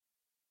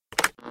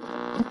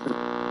The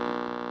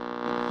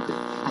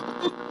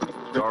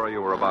story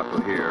you were about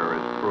to hear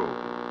is true.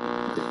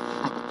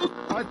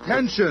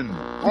 Attention,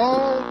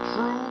 all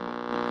true.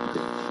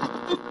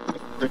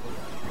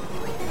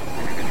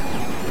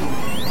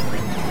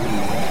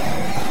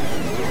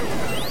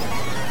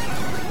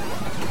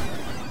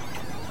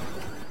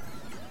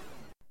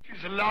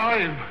 She's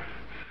alive!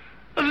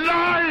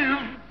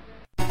 Alive!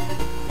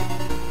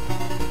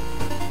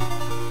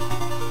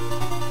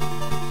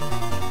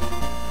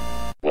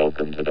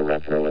 Welcome to the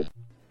Retro.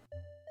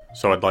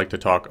 So I'd like to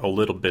talk a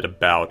little bit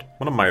about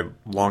one of my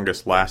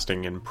longest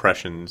lasting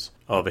impressions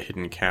of a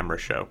hidden camera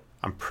show.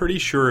 I'm pretty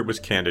sure it was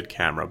Candid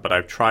Camera, but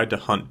I've tried to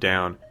hunt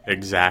down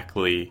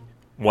exactly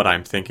what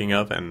I'm thinking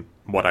of and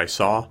what I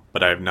saw,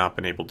 but I have not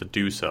been able to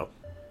do so.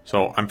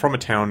 So I'm from a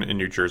town in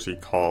New Jersey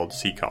called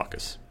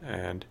Secaucus,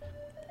 and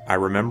I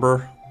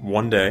remember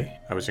one day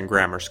I was in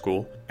grammar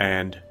school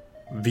and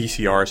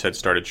VCRs had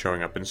started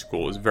showing up in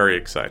school. It was very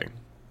exciting.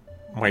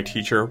 My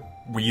teacher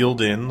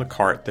wheeled in the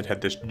cart that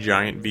had this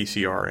giant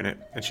VCR in it,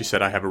 and she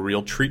said, "I have a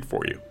real treat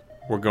for you.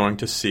 We're going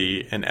to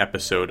see an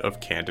episode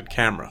of Candid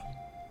Camera."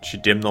 She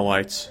dimmed the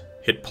lights,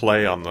 hit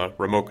play on the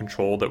remote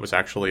control that was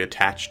actually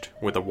attached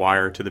with a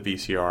wire to the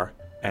VCR,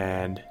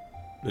 and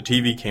the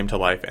TV came to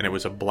life, and it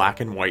was a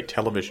black and white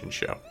television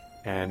show.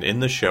 And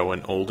in the show,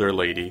 an older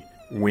lady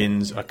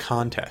wins a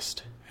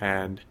contest,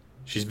 and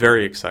she's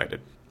very excited.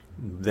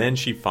 Then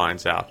she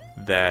finds out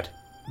that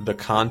the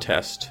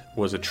contest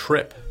was a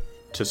trip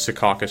to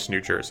Secaucus, New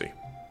Jersey.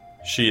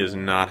 She is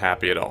not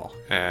happy at all,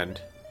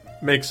 and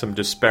makes some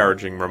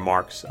disparaging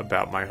remarks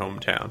about my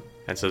hometown,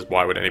 and says,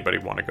 why would anybody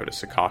want to go to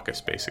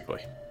Secaucus,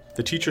 basically.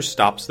 The teacher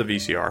stops the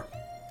VCR,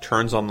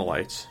 turns on the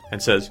lights,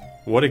 and says,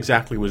 what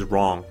exactly was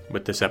wrong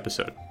with this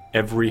episode?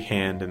 Every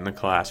hand in the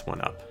class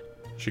went up.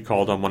 She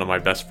called on one of my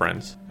best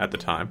friends at the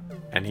time,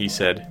 and he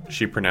said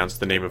she pronounced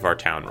the name of our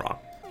town wrong.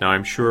 Now,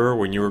 I'm sure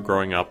when you were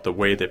growing up, the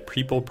way that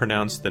people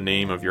pronounced the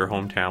name of your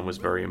hometown was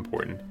very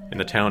important. In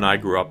the town I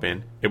grew up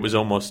in, it was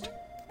almost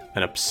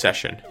an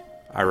obsession.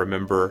 I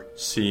remember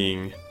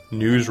seeing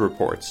news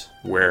reports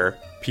where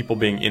people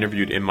being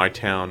interviewed in my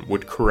town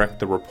would correct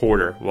the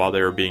reporter while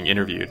they were being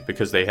interviewed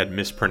because they had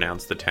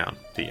mispronounced the town.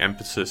 The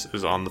emphasis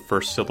is on the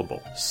first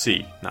syllable,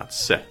 si, not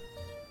se.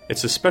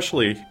 It's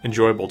especially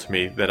enjoyable to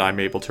me that I'm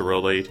able to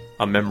relate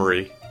a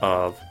memory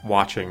of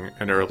watching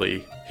an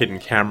early hidden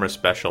camera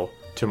special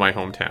to my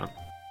hometown.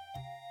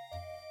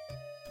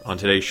 On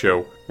today's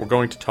show, we're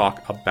going to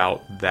talk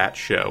about that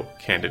show,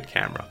 Candid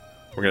Camera.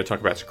 We're going to talk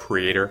about its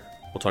creator,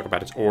 we'll talk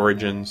about its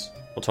origins,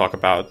 we'll talk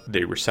about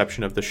the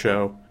reception of the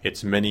show,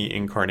 its many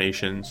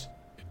incarnations,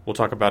 we'll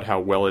talk about how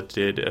well it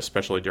did,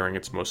 especially during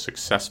its most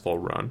successful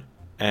run,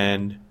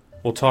 and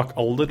we'll talk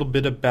a little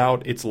bit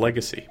about its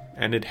legacy,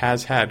 and it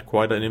has had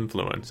quite an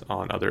influence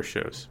on other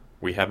shows.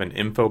 We have an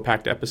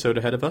info-packed episode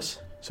ahead of us,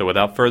 so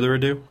without further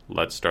ado,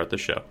 let's start the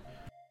show.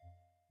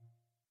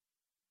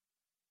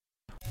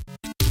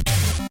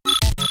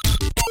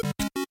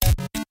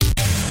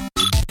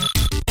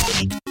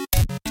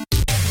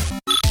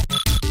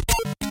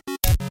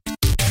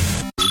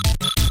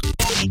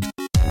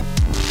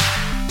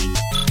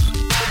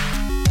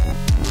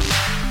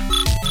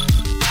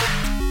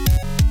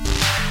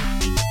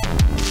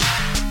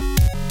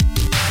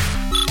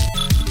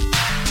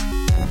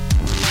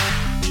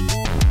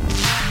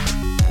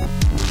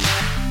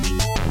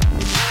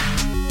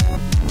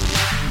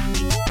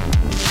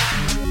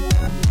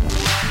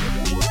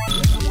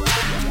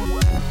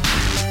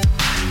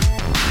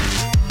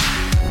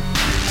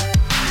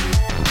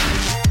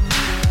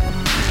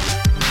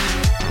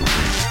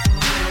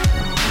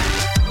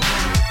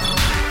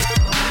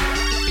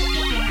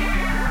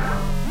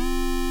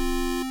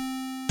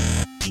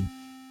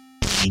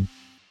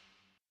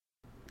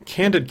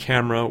 Candid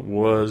Camera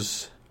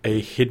was a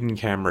hidden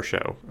camera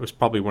show. It was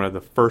probably one of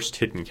the first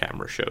hidden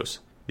camera shows.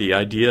 The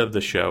idea of the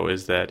show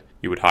is that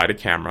you would hide a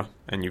camera,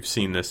 and you've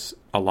seen this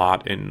a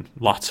lot in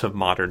lots of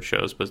modern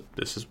shows, but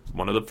this is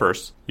one of the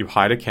first. You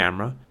hide a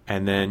camera,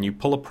 and then you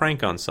pull a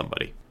prank on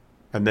somebody.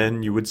 And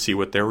then you would see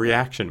what their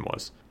reaction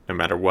was. No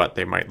matter what,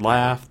 they might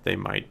laugh, they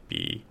might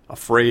be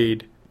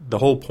afraid. The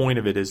whole point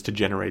of it is to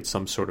generate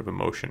some sort of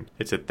emotion.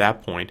 It's at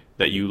that point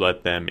that you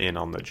let them in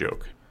on the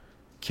joke.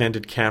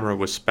 Candid Camera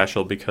was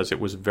special because it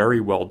was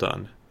very well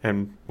done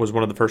and was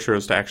one of the first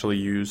shows to actually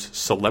use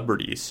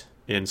celebrities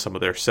in some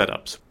of their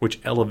setups, which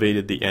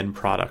elevated the end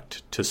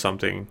product to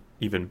something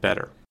even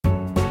better.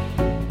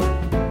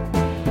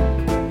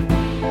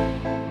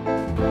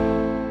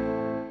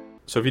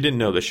 So if you didn't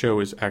know, the show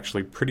is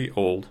actually pretty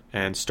old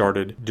and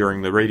started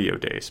during the radio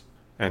days.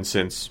 And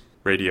since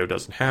radio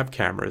doesn't have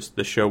cameras,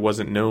 the show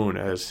wasn't known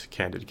as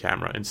Candid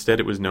Camera. Instead,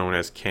 it was known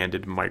as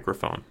Candid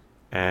Microphone.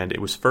 And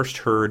it was first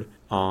heard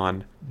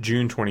on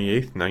June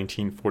 28th,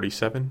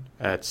 1947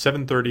 at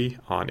 7:30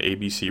 on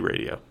ABC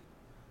Radio.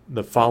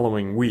 The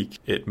following week,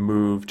 it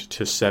moved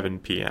to 7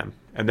 p.m.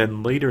 And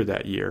then later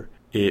that year,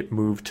 it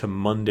moved to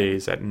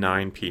Mondays at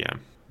 9 p.m.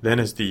 Then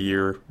as the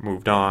year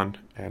moved on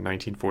and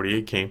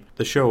 1948 came,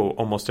 the show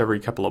almost every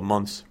couple of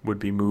months would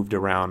be moved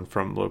around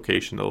from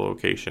location to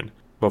location.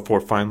 before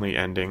finally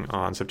ending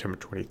on September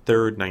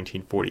 23rd,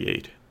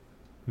 1948.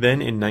 Then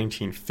in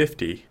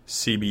 1950,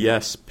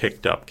 CBS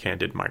picked up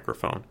Candid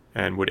Microphone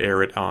and would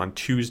air it on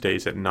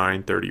Tuesdays at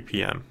 9:30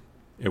 p.m.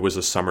 It was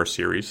a summer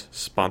series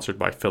sponsored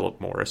by Philip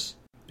Morris,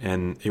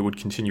 and it would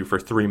continue for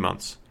 3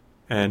 months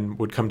and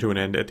would come to an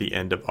end at the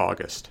end of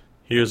August.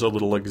 Here's a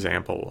little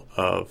example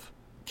of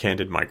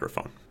Candid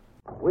Microphone.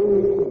 We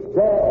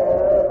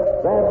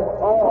dare them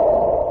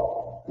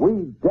all.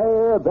 We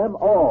dare them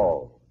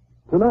all.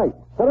 Tonight,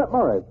 Philip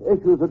Morris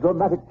issues a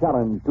dramatic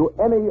challenge to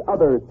any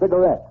other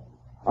cigarette.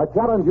 A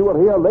challenge you will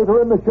hear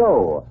later in the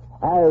show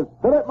as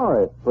Philip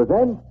Morris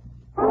presents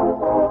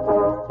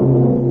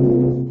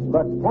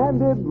The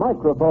Candid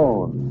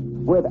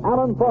Microphone with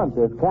Alan Funt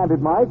as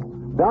Candid Mike,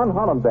 Don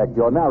Hollenbeck,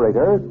 your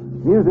narrator,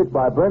 music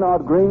by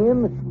Bernard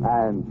Green,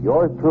 and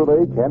yours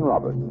truly, Ken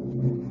Roberts.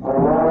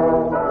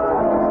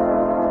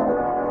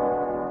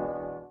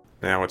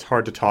 Now, it's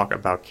hard to talk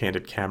about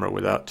Candid Camera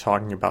without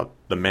talking about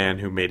the man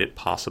who made it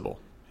possible.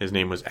 His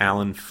name was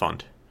Alan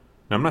Funt.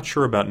 Now, I'm not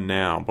sure about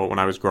now, but when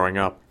I was growing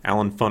up,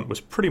 Alan Funt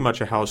was pretty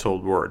much a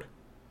household word.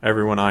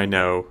 Everyone I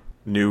know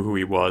knew who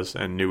he was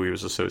and knew he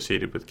was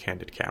associated with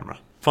Candid Camera.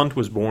 Funt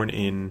was born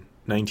in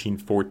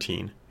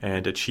 1914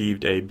 and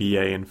achieved a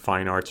BA in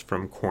Fine Arts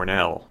from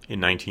Cornell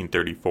in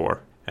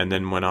 1934, and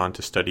then went on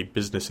to study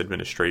business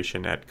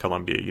administration at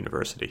Columbia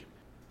University.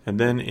 And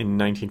then in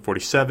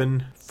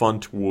 1947,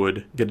 Funt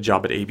would get a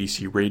job at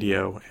ABC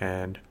Radio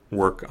and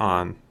work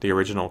on the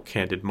original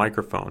Candid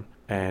Microphone,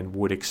 and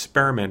would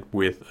experiment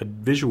with a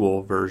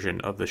visual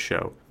version of the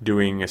show,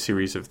 doing a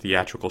series of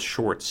theatrical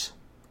shorts,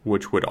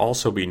 which would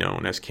also be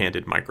known as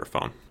Candid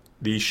Microphone.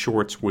 These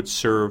shorts would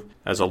serve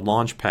as a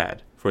launch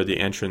pad for the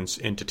entrance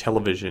into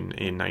television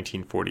in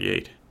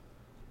 1948.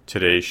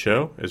 Today's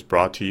show is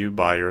brought to you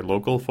by your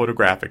local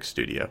photographic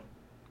studio.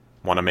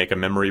 Want to make a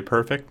memory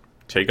perfect?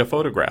 Take a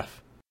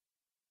photograph.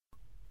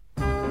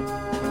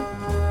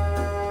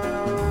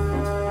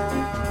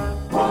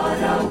 What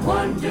a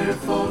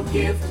wonderful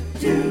gift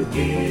to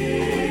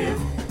give.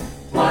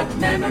 What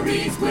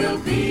memories will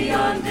be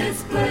on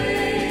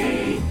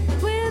display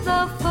with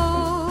a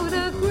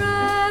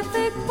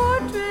photographic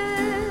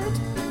portrait.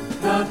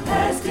 The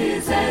past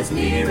is as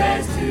near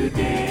as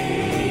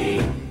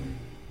today.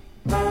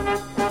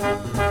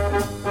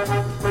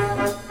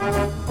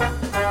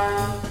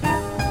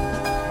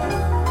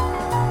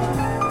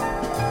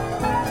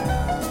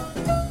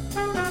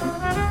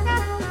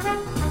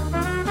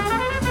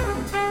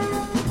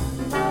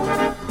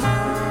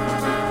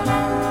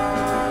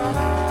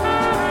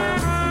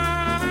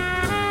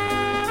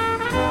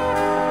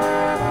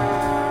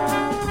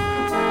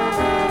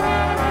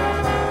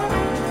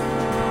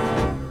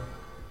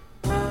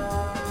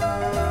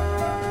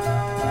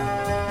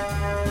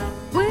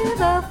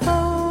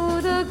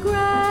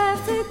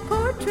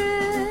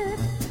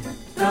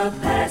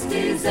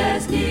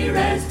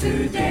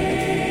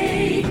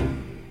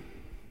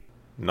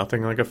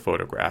 Nothing like a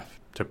photograph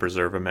to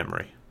preserve a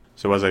memory.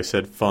 So as I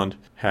said, Funt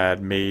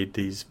had made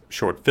these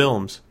short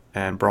films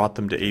and brought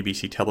them to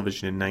ABC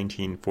television in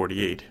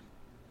 1948.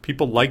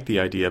 People liked the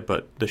idea,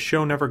 but the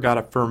show never got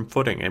a firm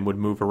footing and would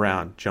move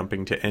around,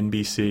 jumping to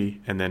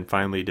NBC and then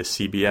finally to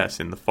CBS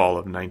in the fall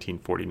of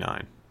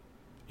 1949.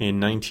 In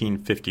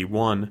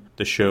 1951,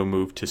 the show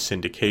moved to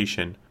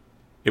syndication.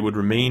 It would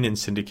remain in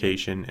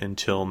syndication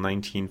until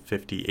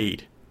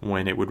 1958,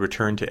 when it would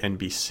return to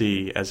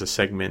NBC as a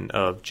segment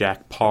of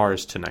Jack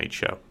Parr's Tonight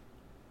Show.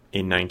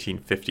 In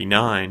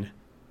 1959,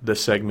 the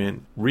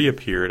segment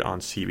reappeared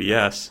on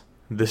CBS,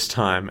 this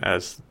time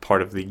as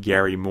part of the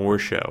Gary Moore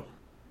Show.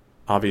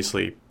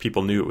 Obviously,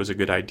 people knew it was a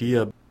good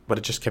idea, but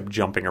it just kept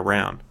jumping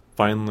around.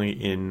 Finally,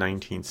 in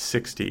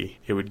 1960,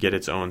 it would get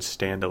its own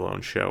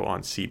standalone show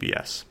on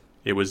CBS.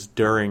 It was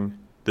during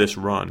this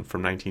run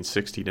from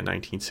 1960 to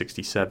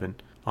 1967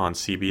 on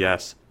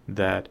CBS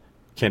that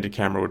Candid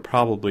Camera would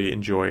probably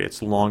enjoy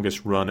its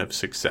longest run of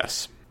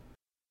success.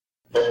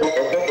 When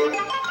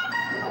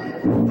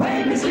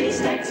it's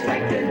least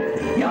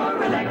expected,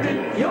 you're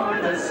elected,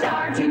 you're the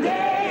star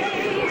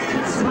today.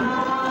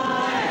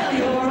 Smile,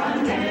 you're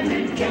on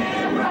Candid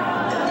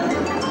Camera.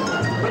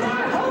 With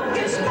our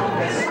hocus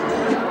pocus,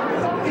 your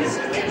focus,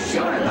 it's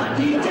your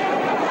lucky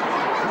day.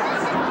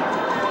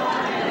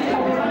 Smile,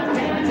 you're on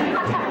Candid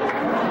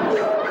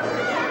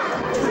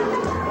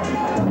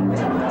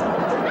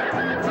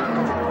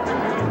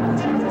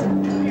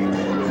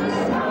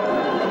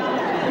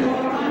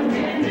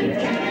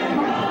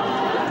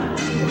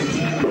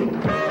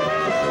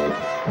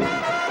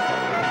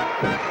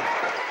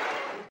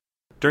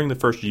During the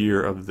first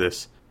year of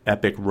this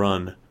epic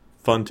run,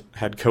 Funt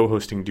had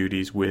co-hosting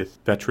duties with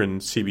veteran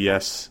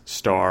CBS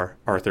star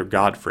Arthur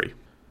Godfrey.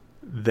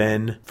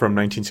 Then, from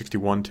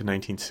 1961 to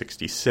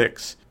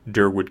 1966,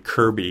 Durwood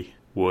Kirby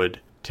would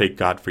take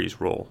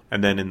Godfrey's role,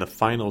 and then in the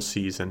final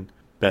season,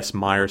 Bess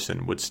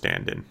Meyerson would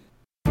stand in.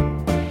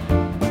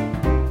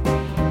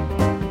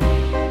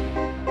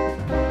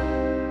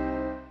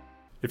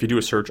 If If you do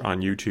a search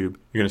on YouTube,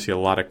 you're going to see a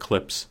lot of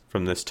clips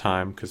from this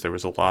time because there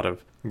was a lot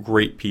of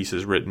great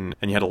pieces written,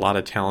 and you had a lot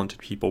of talented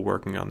people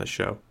working on the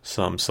show.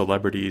 Some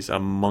celebrities,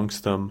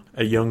 amongst them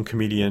a young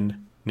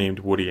comedian named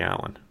Woody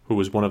Allen, who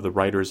was one of the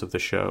writers of the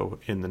show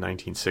in the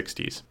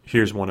 1960s.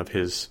 Here's one of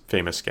his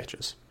famous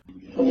sketches.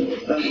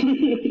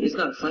 It's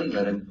not funny,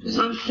 but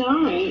I'm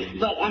sorry,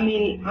 but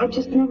I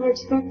just never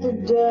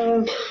expected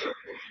to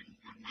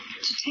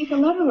take a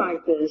letter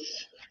like this.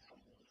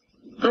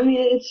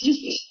 It's just...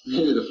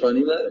 Is it a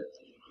funny letter?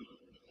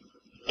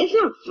 It's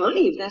not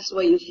funny if that's the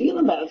way you feel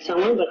about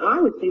someone, but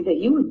I would think that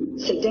you would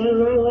sit down and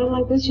write a letter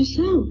like this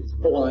yourself.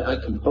 Well, I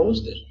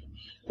composed it.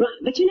 Right,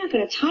 but you're not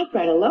going to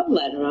typewrite a love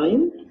letter, are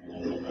you?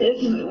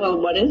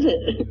 Well, what is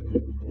it?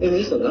 It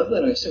is a love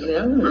letter. I certainly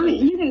am.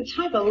 You're going to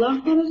type a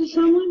love letter to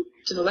someone?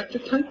 It's an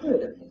electric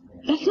typewriter.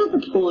 That's not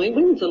the point.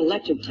 When it's an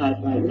electric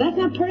typewriter, that's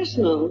not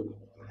personal.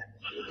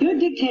 You're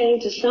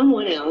dictating to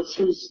someone else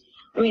who's...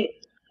 to me,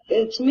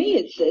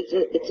 it's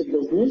a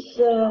business.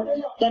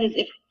 That is,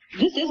 if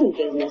this isn't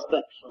business,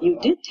 but you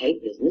did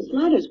take business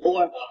letters,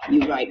 or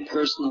you write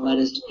personal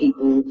letters to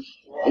people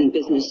in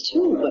business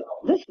too. But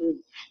this is,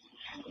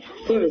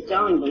 dearest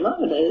darling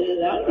beloved. I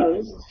don't know.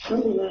 This is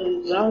something that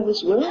is out of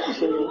this world.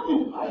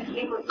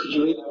 Could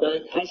you read it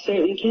back? I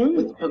certainly can.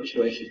 With the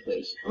punctuation,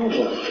 please. Oh,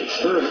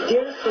 boy.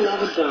 Dearest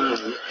beloved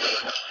darling,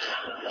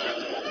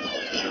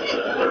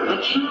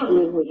 I cannot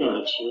live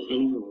without you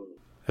anymore.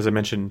 As I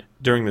mentioned,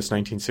 during this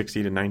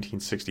 1960 to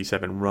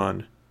 1967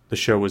 run, the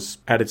show was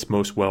at its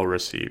most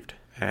well-received,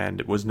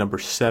 and it was number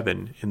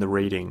 7 in the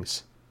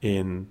ratings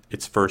in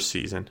its first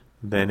season.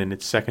 Then in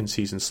its second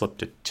season slipped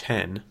to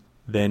 10.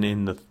 Then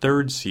in the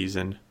third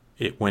season,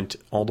 it went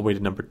all the way to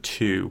number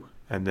 2,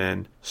 and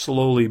then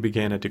slowly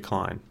began a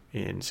decline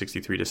in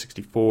 63 to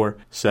 64,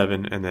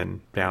 7, and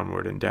then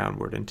downward and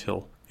downward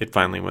until it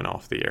finally went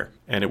off the air.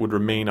 And it would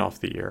remain off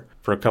the air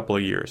for a couple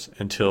of years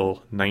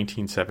until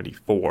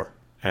 1974.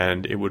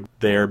 And it would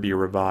there be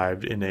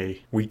revived in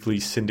a weekly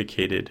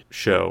syndicated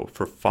show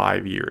for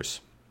 5 years.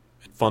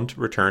 Funt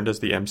returned as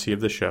the MC of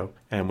the show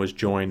and was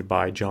joined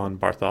by John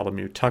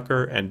Bartholomew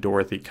Tucker and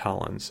Dorothy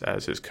Collins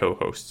as his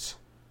co-hosts.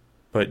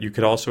 But you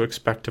could also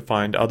expect to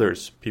find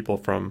others, people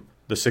from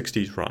the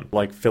 60s run,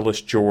 like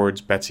Phyllis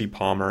George, Betsy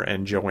Palmer,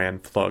 and Joanne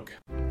Flug.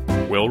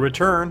 We'll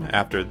return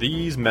after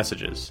these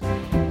messages.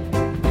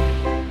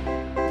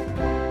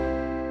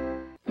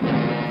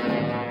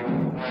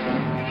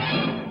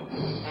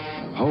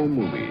 Home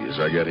movies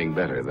are getting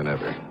better than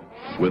ever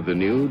with the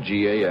new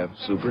GAF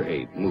Super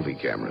 8 movie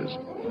cameras.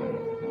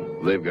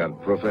 They've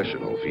got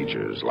professional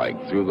features like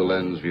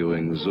through-the-lens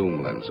viewing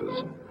zoom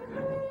lenses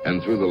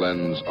and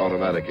through-the-lens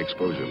automatic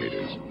exposure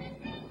meters.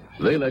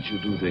 They let you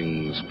do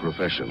things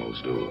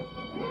professionals do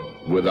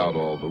without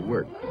all the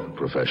work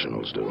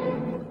professionals do.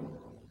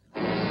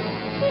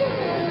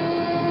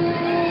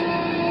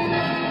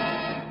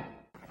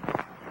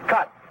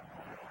 Cut.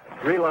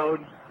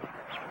 Reload.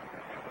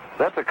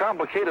 That's a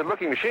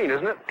complicated-looking machine,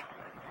 isn't it?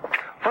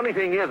 Funny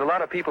thing is, a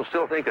lot of people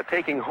still think that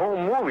taking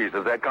home movies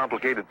is that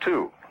complicated,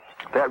 too.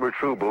 If that were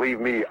true, believe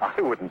me, I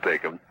wouldn't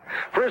take them.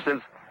 For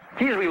instance,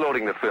 he's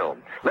reloading the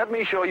film. Let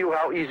me show you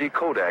how easy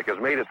Kodak has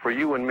made it for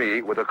you and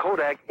me with a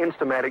Kodak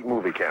Instamatic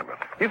movie camera.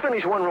 You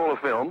finish one roll of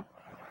film,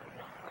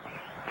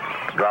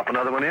 drop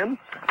another one in,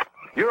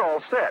 you're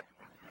all set.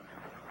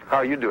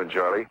 How you doing,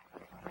 Charlie?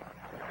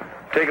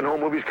 Taking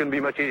home movies couldn't be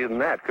much easier than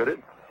that, could it?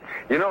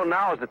 You know,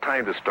 now is the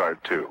time to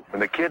start, too. When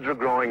the kids are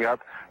growing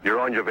up, you're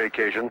on your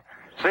vacation,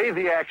 save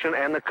the action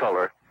and the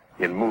color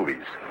in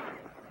movies.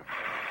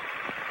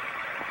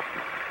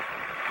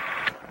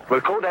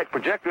 With Kodak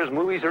projectors,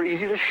 movies are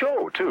easy to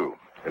show, too.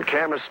 And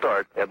cameras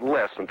start at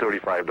less than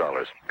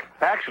 $35.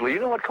 Actually, you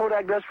know what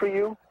Kodak does for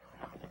you?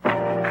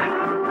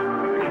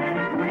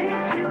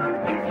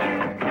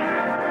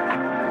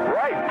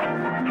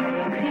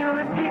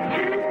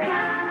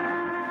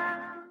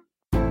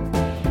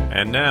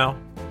 And now,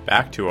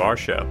 back to our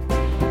show.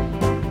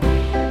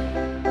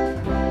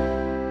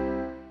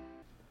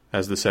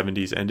 As the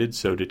 70s ended,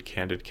 so did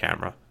Candid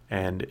Camera,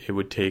 and it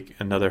would take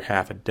another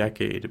half a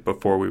decade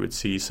before we would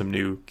see some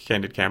new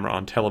Candid Camera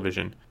on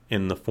television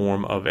in the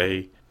form of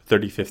a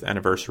 35th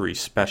anniversary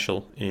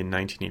special in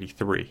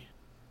 1983.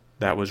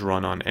 That was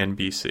run on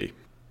NBC.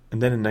 And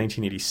then in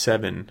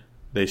 1987,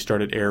 they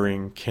started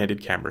airing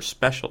Candid Camera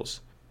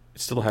specials.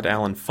 It still had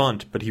Alan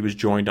Funt, but he was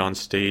joined on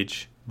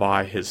stage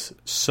by his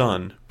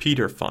son,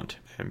 Peter Funt.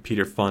 And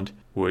Peter Funt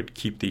would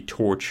keep the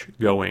torch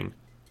going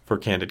for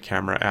Candid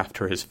Camera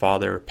after his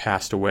father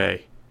passed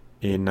away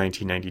in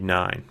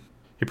 1999.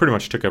 He pretty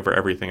much took over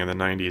everything in the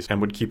 90s and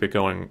would keep it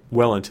going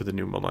well into the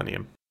new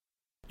millennium.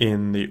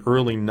 In the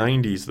early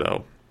 90s,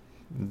 though,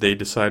 they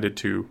decided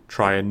to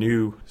try a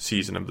new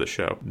season of the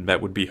show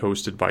that would be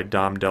hosted by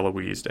Dom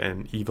DeLuise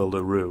and Eva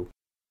LaRue.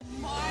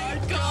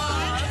 My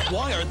God!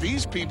 Why are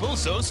these people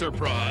so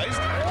surprised?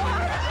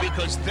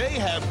 Because they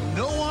have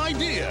no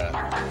idea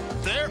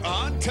they're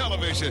on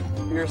television.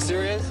 You're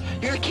serious?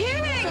 You're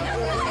kidding!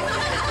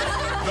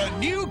 The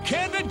new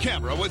Candid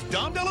Camera with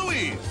Dom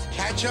DeLuise.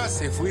 Catch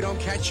us if we don't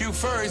catch you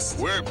first.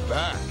 We're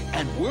back,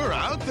 and we're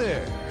out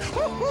there.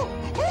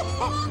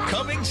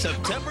 Coming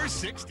September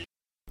 16th.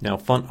 Now,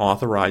 Funt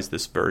authorized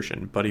this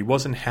version, but he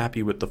wasn't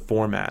happy with the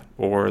format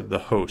or the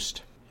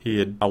host. He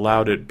had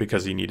allowed it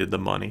because he needed the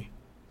money,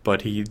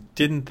 but he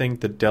didn't think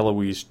that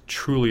DeLuise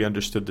truly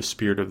understood the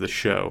spirit of the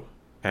show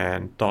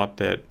and thought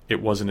that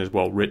it wasn't as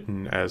well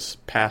written as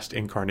past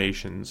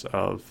incarnations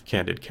of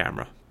Candid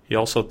Camera. He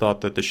also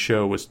thought that the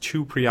show was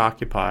too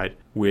preoccupied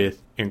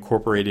with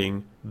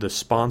incorporating the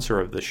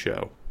sponsor of the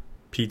show,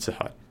 Pizza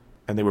Hut,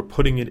 and they were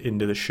putting it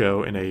into the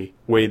show in a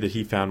way that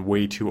he found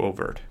way too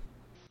overt.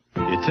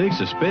 It takes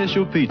a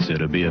special pizza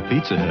to be a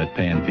Pizza Hut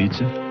pan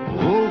pizza.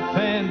 Oh,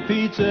 pan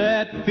pizza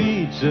at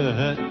Pizza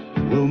Hut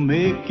will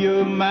make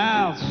your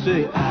mouth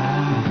say,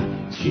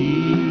 ah,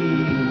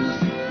 cheese.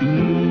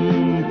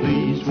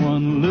 Please,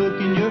 one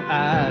look in your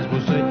eyes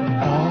will say,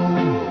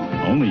 oh.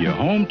 Only your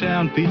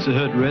hometown Pizza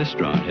Hut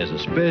restaurant has a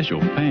special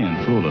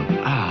pan full of,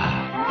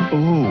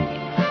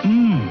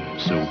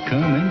 so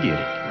come and get it.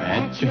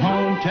 That's your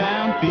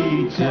hometown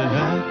Pizza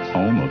Hut,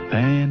 home of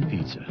pan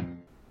pizza.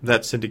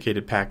 That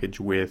syndicated package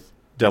with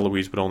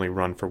DeLuise would only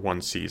run for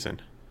one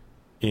season.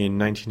 In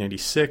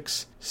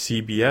 1986,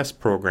 CBS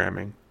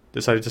Programming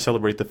decided to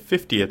celebrate the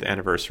 50th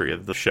anniversary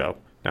of the show.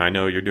 Now, I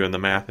know you're doing the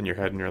math in your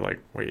head and you're like,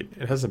 wait,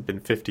 it hasn't been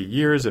 50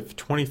 years if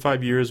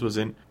 25 years was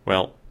in...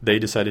 Well, they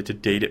decided to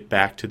date it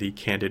back to the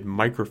Candid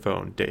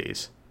Microphone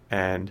days.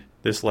 And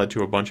this led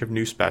to a bunch of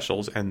new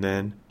specials and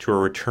then to a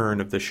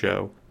return of the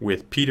show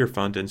with Peter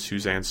Funt and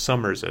Suzanne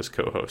Summers as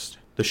co-hosts.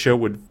 The show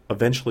would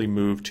eventually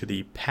move to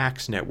the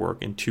PAX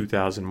network in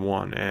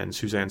 2001, and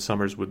Suzanne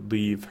Summers would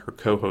leave her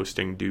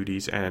co-hosting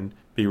duties and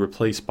be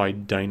replaced by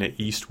Dinah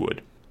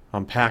Eastwood.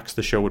 On PAX,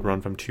 the show would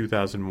run from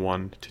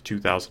 2001 to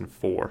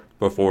 2004,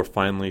 before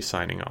finally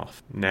signing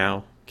off.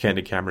 Now,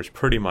 Candid Camera is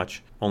pretty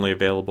much only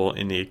available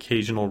in the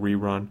occasional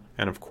rerun,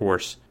 and of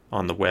course,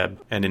 on the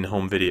web and in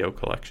home video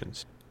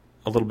collections.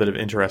 A little bit of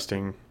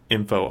interesting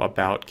info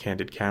about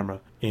Candid Camera.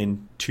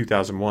 In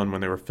 2001,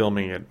 when they were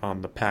filming it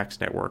on the PAX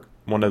network,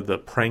 one of the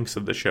pranks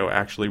of the show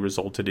actually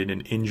resulted in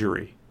an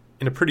injury.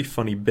 In a pretty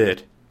funny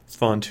bit,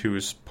 Funt, who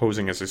is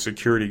posing as a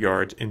security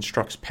guard,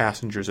 instructs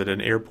passengers at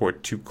an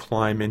airport to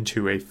climb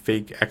into a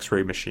fake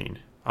x-ray machine.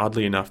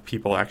 Oddly enough,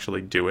 people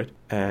actually do it,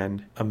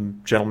 and a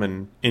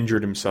gentleman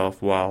injured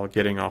himself while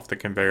getting off the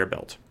conveyor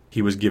belt.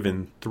 He was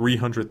given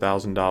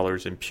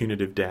 $300,000 in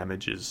punitive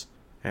damages,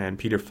 and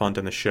Peter Funt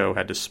and the show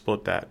had to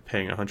split that,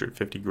 paying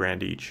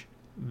 $150,000 each.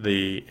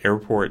 The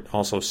airport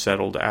also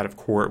settled out of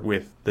court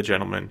with the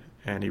gentleman,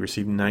 and he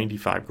received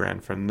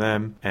 $95,000 from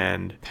them,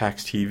 and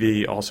PAX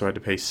TV also had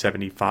to pay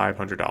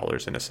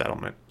 $7,500 in a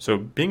settlement. So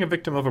being a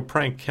victim of a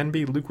prank can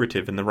be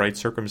lucrative in the right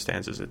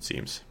circumstances, it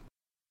seems.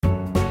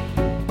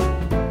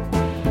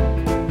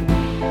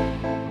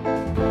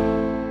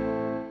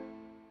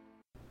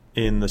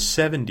 In the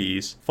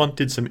 70s, Funt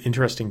did some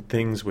interesting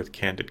things with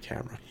Candid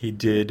Camera. He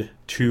did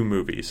two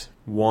movies.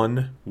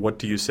 One, What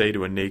Do You Say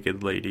to a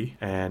Naked Lady?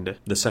 And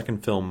the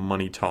second film,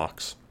 Money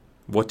Talks.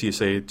 What Do You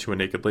Say to a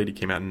Naked Lady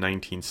came out in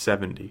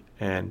 1970.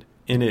 And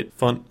in it,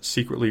 Funt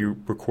secretly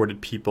recorded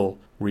people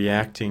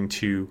reacting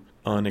to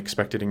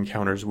unexpected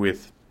encounters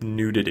with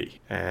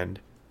nudity.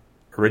 And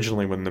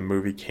originally, when the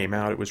movie came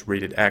out, it was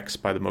rated X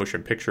by the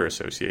Motion Picture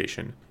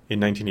Association. In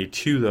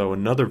 1982, though,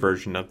 another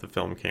version of the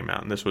film came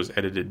out, and this was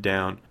edited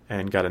down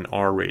and got an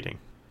R rating.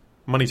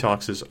 Money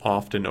Talks is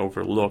often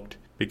overlooked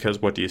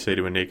because What Do You Say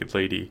to a Naked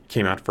Lady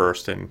came out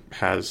first and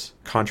has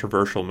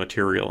controversial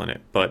material in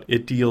it, but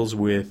it deals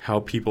with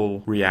how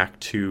people react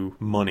to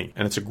money,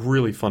 and it's a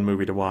really fun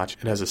movie to watch.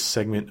 It has a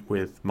segment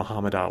with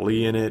Muhammad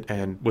Ali in it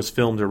and was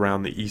filmed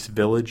around the East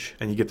Village,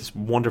 and you get this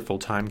wonderful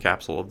time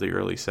capsule of the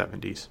early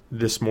 70s.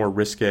 This more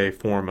risque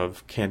form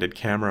of Candid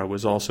Camera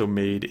was also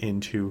made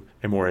into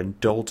a more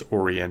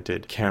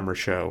adult-oriented camera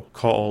show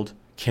called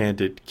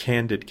Candid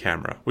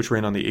Camera, which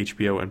ran on the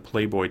HBO and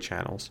Playboy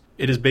channels.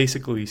 It is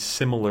basically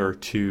similar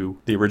to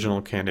the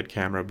original Candid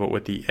Camera, but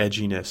with the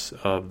edginess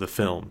of the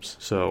films.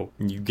 So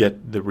you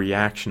get the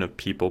reaction of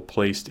people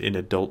placed in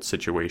adult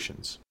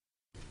situations.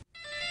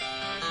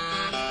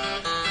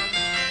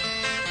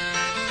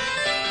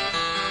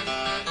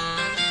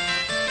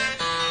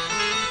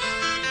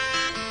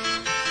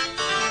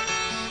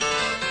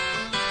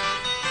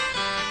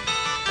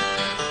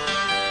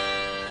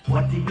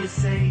 What do you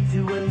say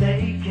to a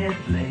naked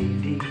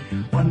lady,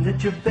 one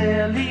that you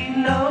barely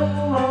know?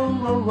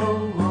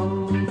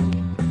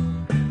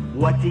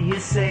 What do you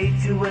say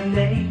to a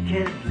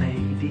naked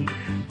lady?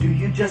 Do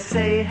you just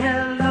say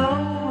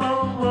hello?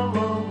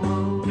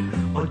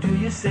 Or do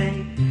you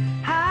say,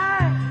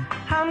 hi,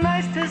 how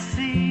nice to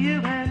see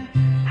you, and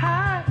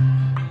hi,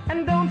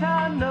 and don't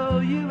I know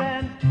you,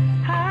 and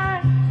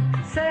hi,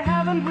 say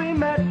haven't we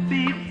met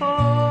before?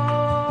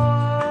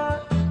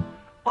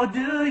 Or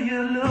do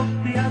you look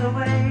the other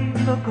way,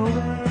 look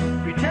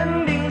away,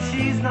 pretending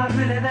she's not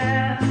really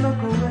there,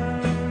 look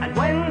away, and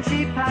when when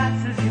she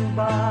passes you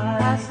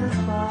by,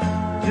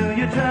 do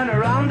you turn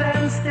around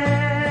and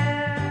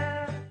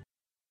stare?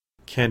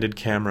 Candid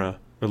Camera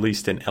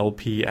released an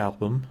LP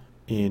album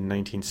in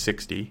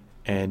 1960,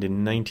 and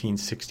in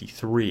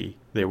 1963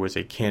 there was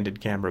a Candid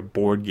Camera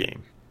board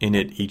game. In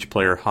it, each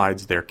player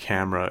hides their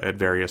camera at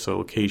various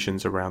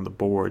locations around the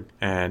board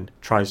and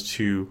tries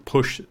to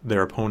push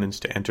their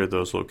opponents to enter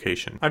those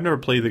locations. I've never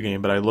played the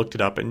game, but I looked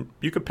it up, and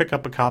you could pick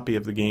up a copy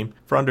of the game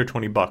for under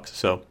 $20,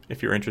 so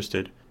if you're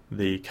interested,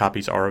 the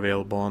copies are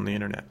available on the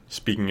internet.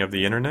 Speaking of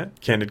the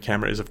internet, Candid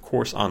Camera is of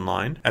course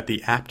online at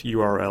the apt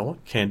URL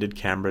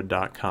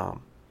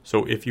candidcamera.com.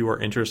 So if you are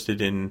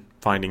interested in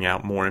finding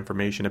out more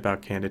information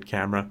about Candid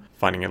Camera,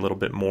 finding a little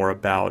bit more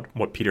about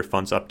what Peter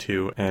Funt's up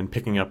to, and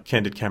picking up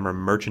Candid Camera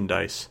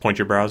merchandise, point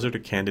your browser to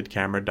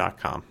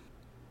candidcamera.com.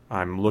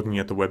 I'm looking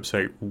at the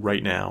website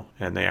right now,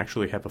 and they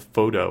actually have a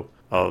photo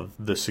of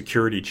the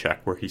security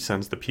check where he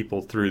sends the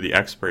people through the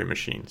X-ray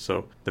machine.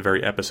 So the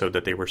very episode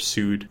that they were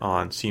sued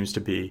on seems to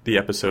be the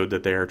episode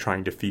that they are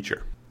trying to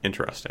feature.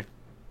 Interesting.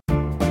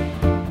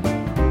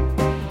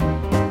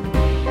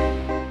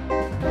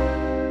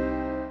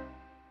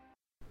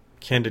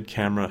 Candid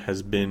Camera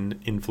has been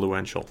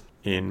influential.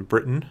 In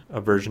Britain, a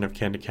version of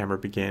Candid Camera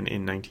began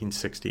in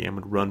 1960 and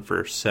would run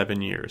for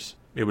 7 years.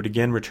 It would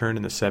again return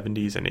in the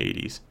 70s and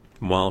 80s.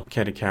 While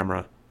Candid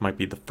Camera might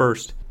be the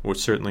first, it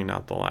was certainly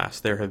not the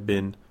last. There have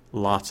been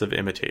lots of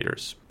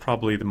imitators.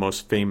 Probably the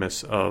most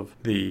famous of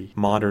the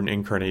modern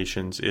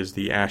incarnations is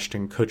the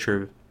Ashton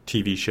Kutcher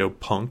TV show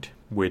Punk'd,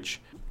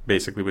 which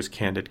basically was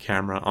Candid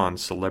Camera on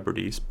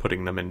celebrities,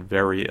 putting them in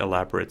very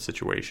elaborate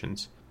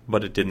situations.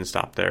 But it didn't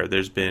stop there.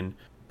 There's been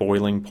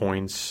Boiling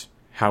Points,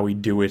 How We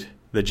Do It,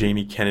 the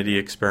Jamie Kennedy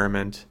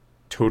Experiment,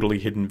 Totally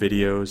Hidden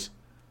Videos.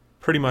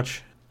 Pretty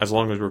much, as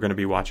long as we're going to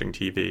be watching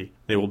TV,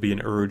 there will be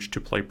an urge to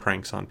play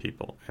pranks on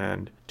people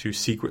and to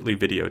secretly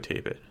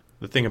videotape it.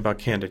 The thing about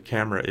Candid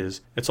Camera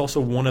is it's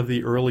also one of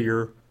the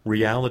earlier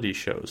reality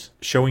shows,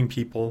 showing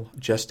people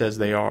just as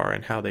they are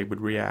and how they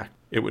would react.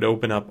 It would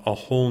open up a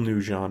whole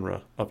new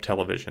genre of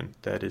television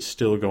that is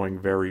still going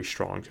very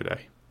strong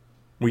today.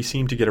 We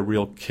seem to get a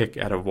real kick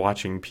out of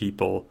watching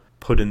people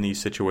put in these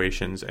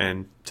situations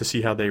and to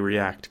see how they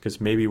react, because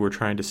maybe we're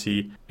trying to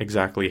see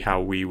exactly how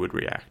we would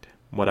react.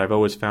 What I've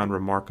always found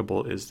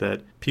remarkable is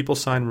that people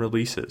sign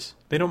releases.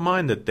 They don't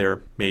mind that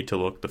they're made to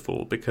look the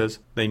fool because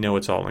they know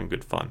it's all in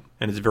good fun.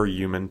 And it's very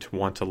human to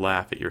want to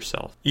laugh at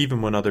yourself,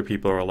 even when other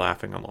people are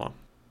laughing along.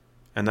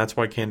 And that's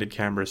why Candid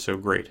Camera is so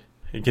great.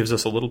 It gives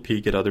us a little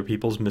peek at other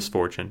people's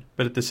misfortune,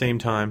 but at the same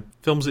time,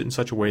 films it in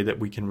such a way that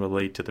we can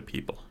relate to the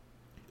people.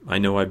 I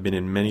know I've been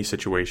in many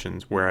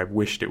situations where I've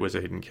wished it was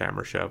a hidden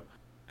camera show,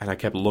 and I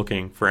kept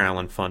looking for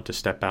Alan Funt to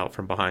step out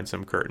from behind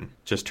some curtain.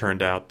 Just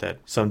turned out that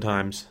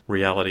sometimes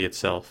reality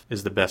itself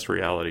is the best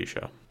reality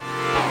show.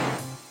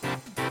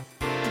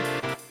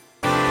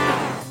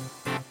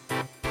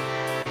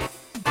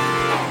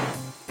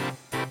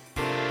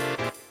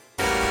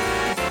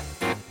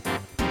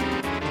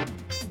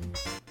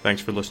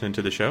 Thanks for listening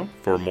to the show.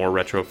 For more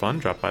retro fun,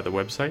 drop by the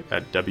website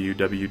at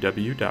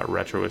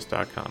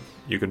www.retroist.com.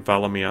 You can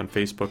follow me on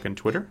Facebook and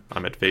Twitter.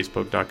 I'm at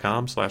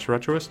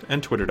facebook.com/retroist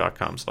and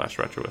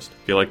twitter.com/retroist.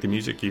 If you like the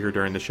music you hear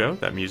during the show,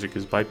 that music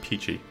is by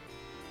Peachy.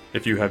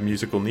 If you have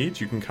musical needs,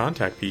 you can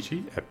contact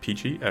Peachy at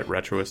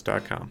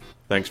peachy@retroist.com.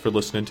 Thanks for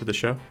listening to the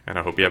show, and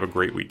I hope you have a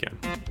great weekend.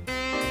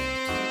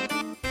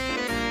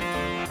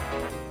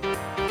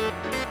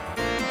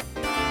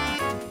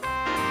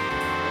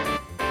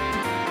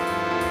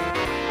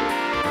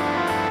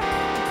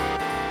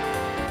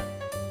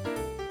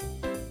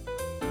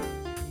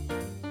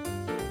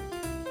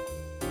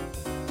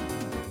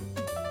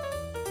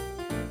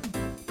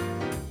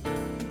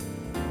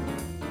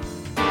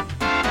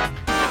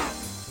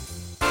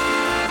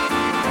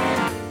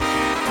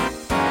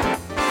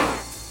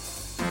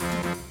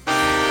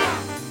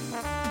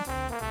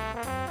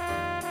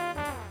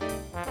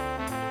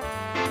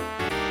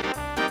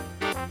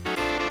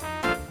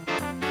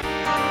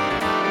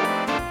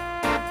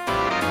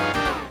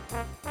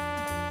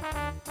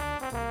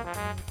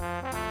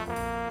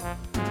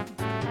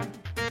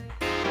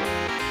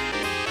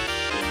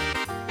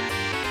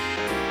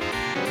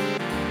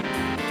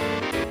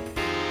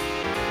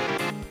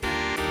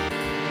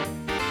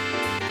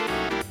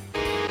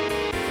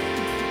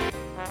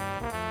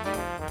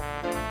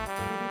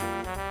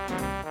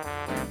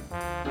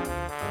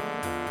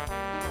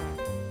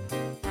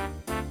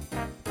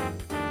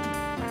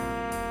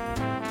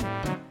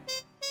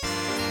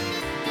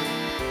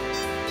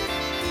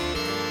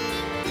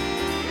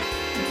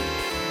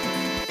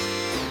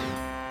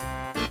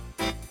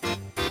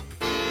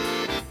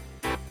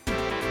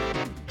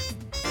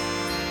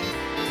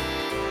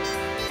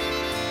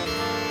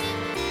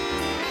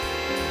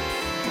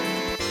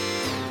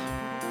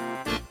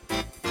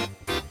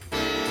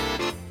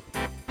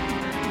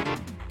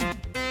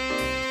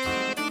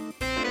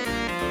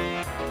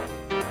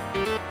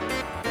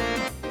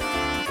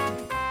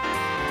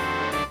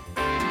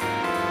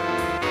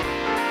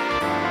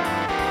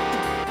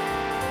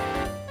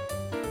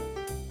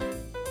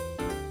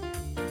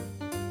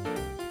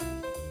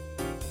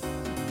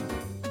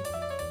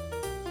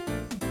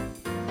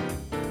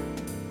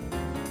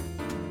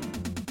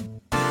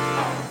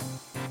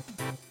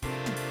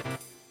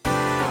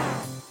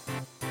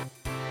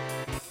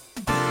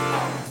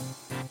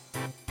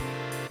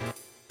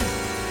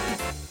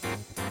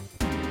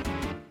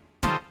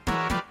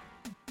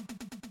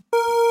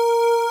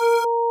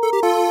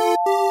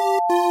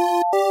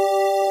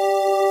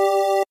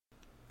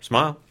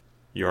 Smile.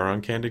 You're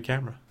on Candid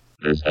Camera.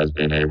 This has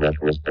been a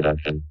Retroist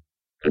production.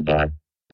 Goodbye.